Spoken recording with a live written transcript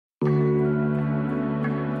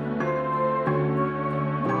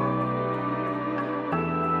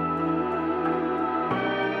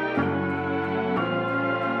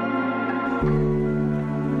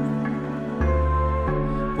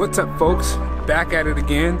What's up, folks? Back at it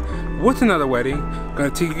again with another wedding. Gonna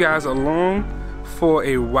take you guys along for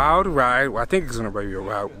a wild ride. Well, I think it's gonna be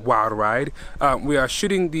a wild ride. We are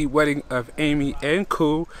shooting the wedding of Aimee and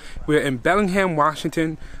Coo. We're in Bellingham,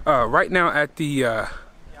 Washington, right now at the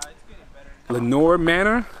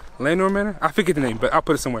Lairmont Manor. I forget the name, but I'll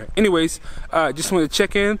put it somewhere. Anyways, just wanted to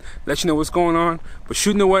check in, let you know what's going on. We're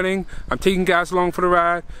shooting the wedding. I'm taking you guys along for the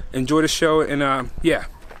ride. Enjoy the show, and yeah,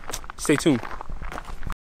 stay tuned.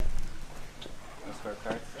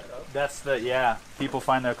 That's the, yeah. People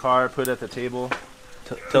find their car, put it at the table,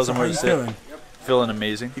 tells them where to sit. Feeling? Feeling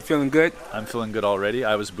amazing. You feeling good? I'm feeling good already.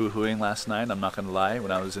 I was boohooing last night. I'm not gonna lie,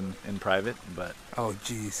 when I was in private, but oh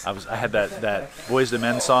jeez. I had that Boys to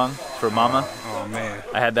Men song for Mama. Oh man.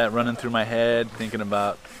 I had that running through my head, thinking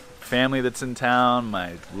about family that's in town,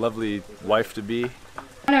 my lovely wife to be.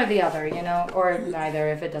 One or the other, you know, or neither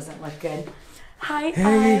if it doesn't look good. Hi,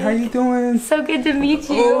 hey, how you doing? So good to meet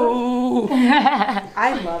you. Oh.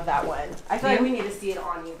 I love that one. I feel like we need to see it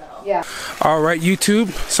on you though. Yeah. All right, YouTube.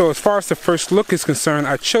 So as far as the first look is concerned,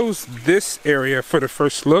 I chose this area for the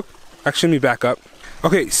first look. Actually, let me back up.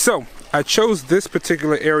 Okay, so I chose this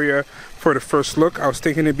particular area for the first look. I was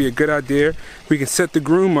thinking it'd be a good idea. We can set the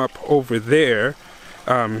groom up over there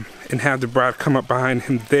and have the bride come up behind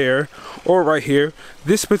him there or right here.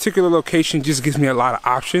 This particular location just gives me a lot of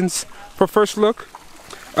options for first look.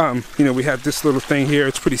 You know, we have this little thing here.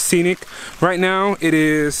 It's pretty scenic. Right now it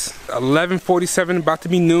is 11:47, about to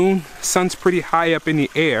be noon. Sun's pretty high up in the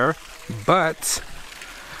air, but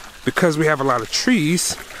because we have a lot of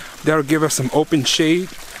trees, that'll give us some open shade.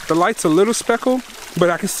 The light's a little speckled, but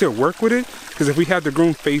I can still work with it, because if we have the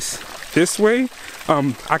groom face this way,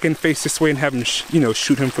 I can face this way and have him,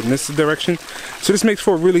 shoot him from this direction. So this makes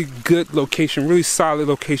for a really good location, really solid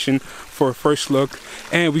location for a first look.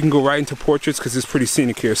 And we can go right into portraits because it's pretty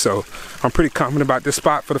scenic here. So I'm pretty confident about this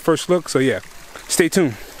spot for the first look. So yeah, stay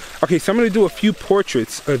tuned. Okay, so I'm going to do a few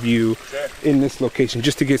portraits of you in this location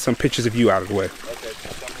just to get some pictures of you out of the way.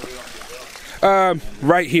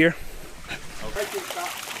 Right here.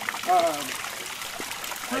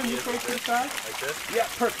 Turn your face to the side. Like this? Yeah,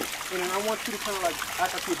 perfect. And then I want you to kind of like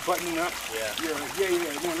act like you're buttoning up. Yeah. Yeah. You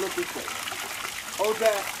want to look this way. Hold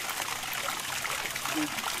that. Then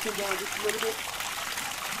sit down just a little bit.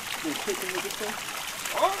 Then kick him with this way.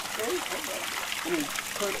 Oh, okay. Hold that. And then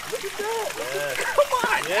turn it. Look at that. Yes. Come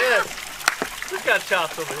on. Yes. Who's got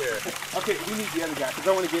chops over here? Okay, we need the other guy because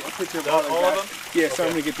I want to get a picture of All all the guys. of them? Yeah, so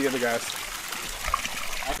I'm going to get the other guys.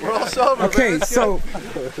 We're all sober. Okay, so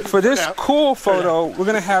for this cool photo, we're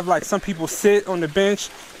gonna have like some people sit on the bench,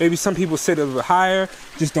 maybe some people sit a little higher,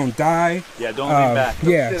 just don't die. Yeah, don't lean back.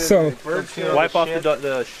 Yeah, so Wipe off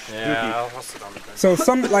the yeah, I'll sit on the bench. so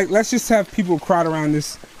some like let's just have people crowd around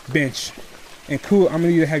this bench, and Cool, I'm gonna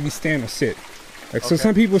either have you stand or sit. Like so,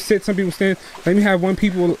 some people sit, some people stand. Let me have one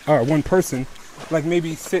person, like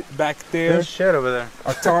maybe sit back there. There's shit over there.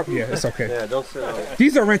 Or top. Yeah, it's okay. Yeah, don't sit on it.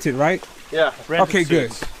 These are rented, right? Yeah. Okay,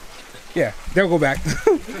 good. Yeah, they'll go back.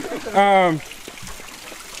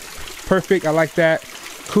 Perfect, I like that.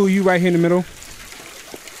 Cool, you right here in the middle.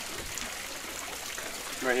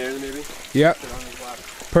 Right here, maybe? Yep.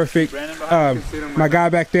 Perfect. My guy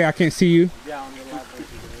back there, I can't see you.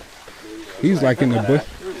 He's like in the bush.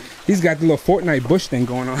 He's got the little Fortnite bush thing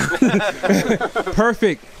going on.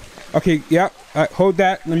 Perfect. Okay, yep. Hold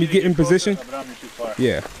that. Let me get in position.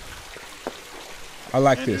 Yeah. I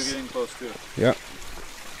like this. Yep.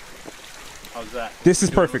 How's that? This is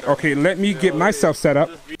perfect. Okay, let me get myself set up.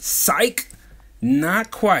 Psych! Not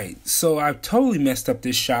quite. So I totally messed up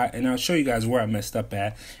this shot, and I'll show you guys where I messed up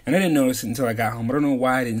at. And I didn't notice it until I got home. I don't know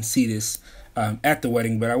why I didn't see this at the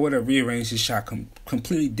wedding, but I would have rearranged this shot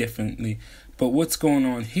completely differently. But what's going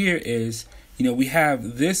on here is, we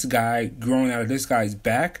have this guy growing out of this guy's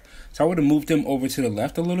back. So I would have moved him over to the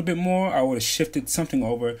left a little bit more. I would have shifted something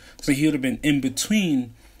over so he would have been in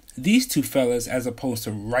between these two fellas as opposed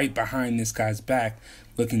to right behind this guy's back,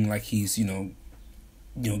 looking like he's, giving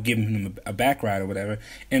him a back ride or whatever.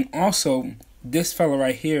 And also, this fella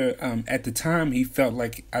right here, at the time, he felt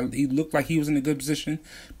like he looked like he was in a good position,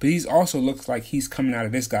 but he's also looks like he's coming out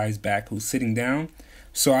of this guy's back who's sitting down.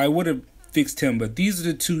 So I would have fixed him, but these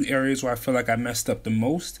are the two areas where I feel like I messed up the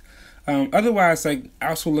most. Otherwise, like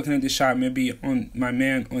also looking at this shot, maybe on my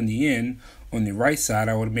man on the end, on the right side,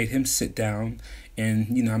 I would have made him sit down, and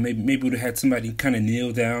maybe would have had somebody kind of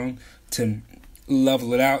kneel down to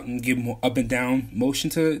level it out and give more up and down motion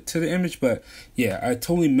to the image. But yeah, I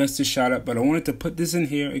totally messed this shot up, but I wanted to put this in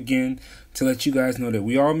here again to let you guys know that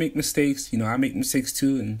we all make mistakes. I make mistakes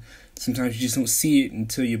too, and sometimes you just don't see it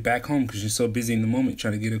until you're back home because you're so busy in the moment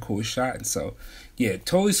trying to get a cool shot. And so yeah,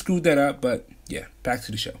 totally screwed that up, but yeah, back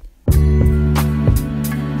to the show.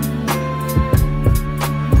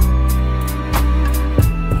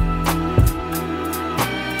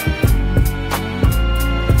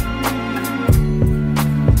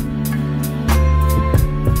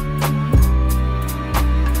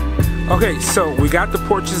 Okay, so we got the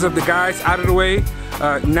portraits of the guys out of the way.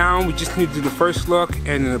 Now we just need to do the first look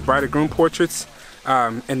and then the bride and groom portraits,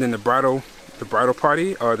 and then the bridal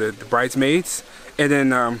party, or the bridesmaids, and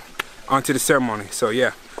then onto the ceremony. So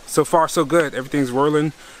yeah, so far so good. Everything's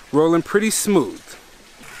rolling pretty smooth.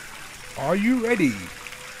 Are you ready?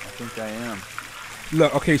 I think I am.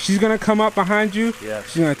 Look, okay, she's gonna come up behind you.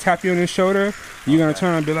 Yes. She's gonna tap you on the shoulder. You're gonna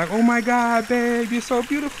turn and be like, "Oh my God, babe, you're so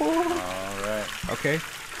beautiful." All right. Okay.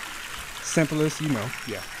 Simple as you know.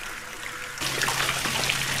 Yeah.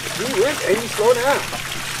 Dude, Amy, slow down.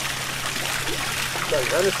 Like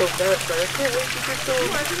running so fast, man. I can't wait to get to You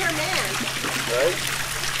want to be your man. Right?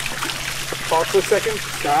 Pause for a second.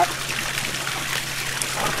 Stop.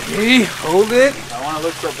 Okay, hold it. I want to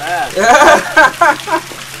look so bad.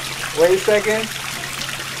 Wait a second.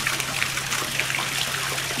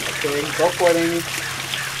 Okay, go for it, Amy.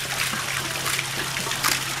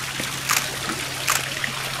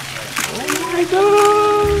 Oh my God!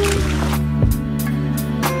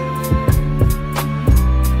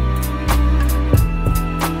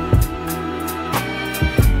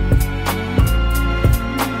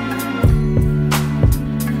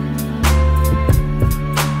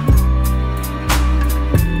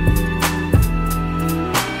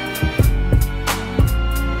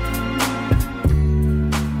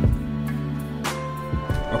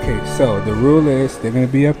 Okay, so the rule is they're gonna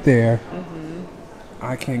be up there.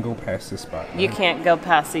 I can't go past this spot. Right? You can't go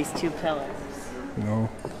past these two pillars. No.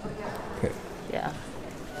 Okay. Yeah.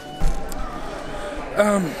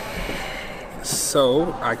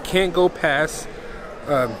 So I can't go past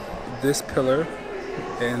this pillar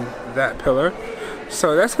and that pillar.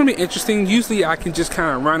 So that's gonna be interesting. Usually I can just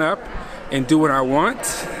kind of run up and do what I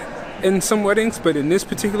want in some weddings, but in this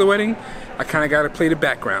particular wedding, I kind of got to play the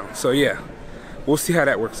background. So yeah, we'll see how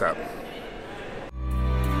that works out.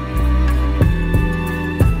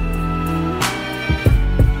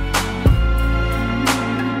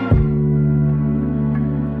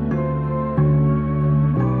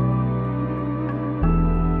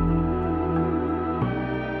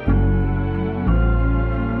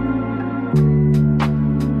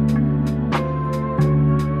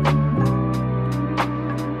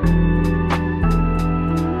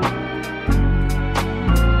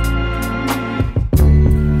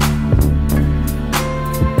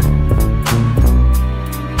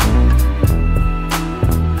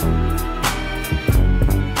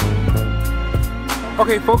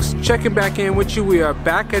 Okay folks, checking back in with you. We are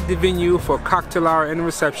back at the venue for cocktail hour and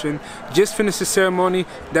reception. Just finished the ceremony.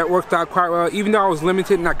 That worked out quite well. Even though I was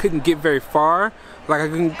limited and I couldn't get very far,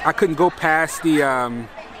 like I couldn't go past the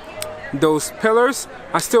those pillars,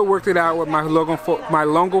 I still worked it out with my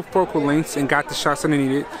longo focal lengths and got the shots that I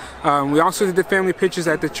needed. We also did the family pictures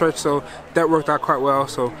at the church, so that worked out quite well.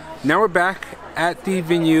 So now we're back at the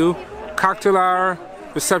venue, cocktail hour,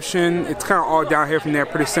 reception. It's kind of all down here from there,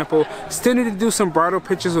 pretty simple. Still need to do some bridal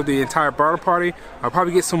pictures of the entire bridal party. I'll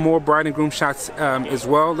probably get some more bride and groom shots as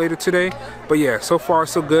well later today. But yeah, so far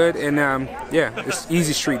so good, and yeah, it's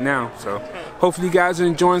easy street now. So hopefully you guys are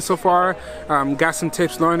enjoying so far. Got some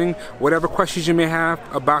tips, learning. Whatever questions you may have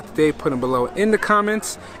about the day, put them below in the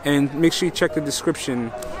comments, and make sure you check the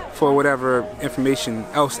description for whatever information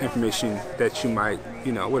that you might,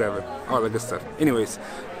 you know, whatever, all that good stuff. Anyways,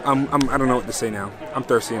 I don't know what to say now. I'm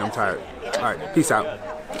thirsty and I'm tired. All right, peace out.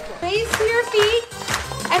 Raise to your feet.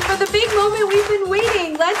 And for the big moment we've been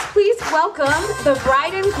waiting, let's please welcome the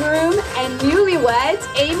bride and groom and newlyweds,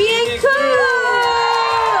 Aimee and Coo.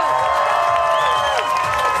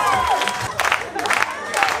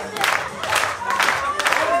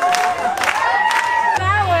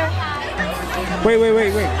 Wait.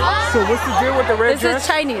 So what's the deal with the red dress? This is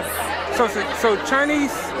Chinese. So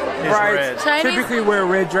Chinese brides typically wear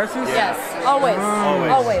red dresses? Yes, always.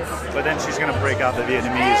 Always. But then she's gonna break out the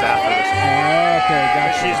Vietnamese after this. Okay,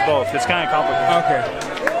 gotcha. She's both. It's kind of complicated. Okay.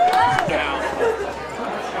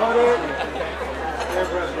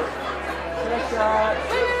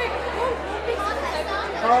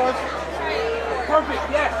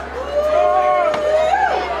 Perfect, yes.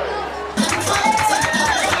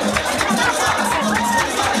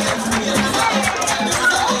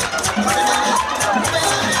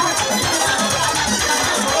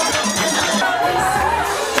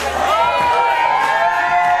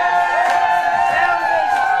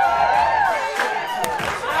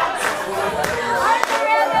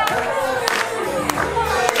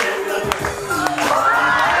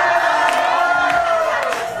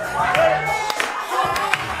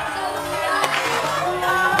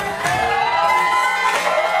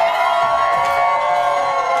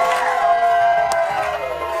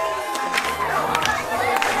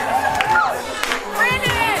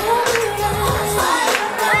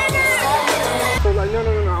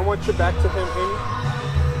 arch your back to him, Amy.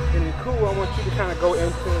 And then Coo, I want you to kind of go into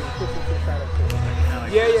and push him to the side of Coo.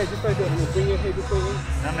 Like Yeah, yeah, just like that. And then bring your head this way in.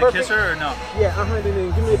 I'm gonna kiss her or no? Yeah, and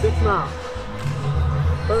then give me a big smile.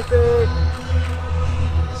 Perfect.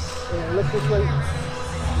 And look this way.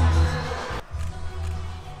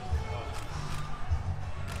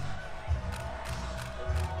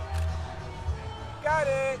 Got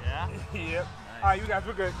it. Yeah? Yep. All right, you guys,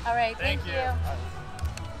 we're good. All right, thank you. Are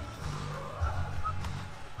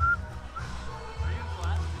you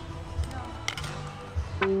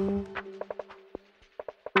in flat?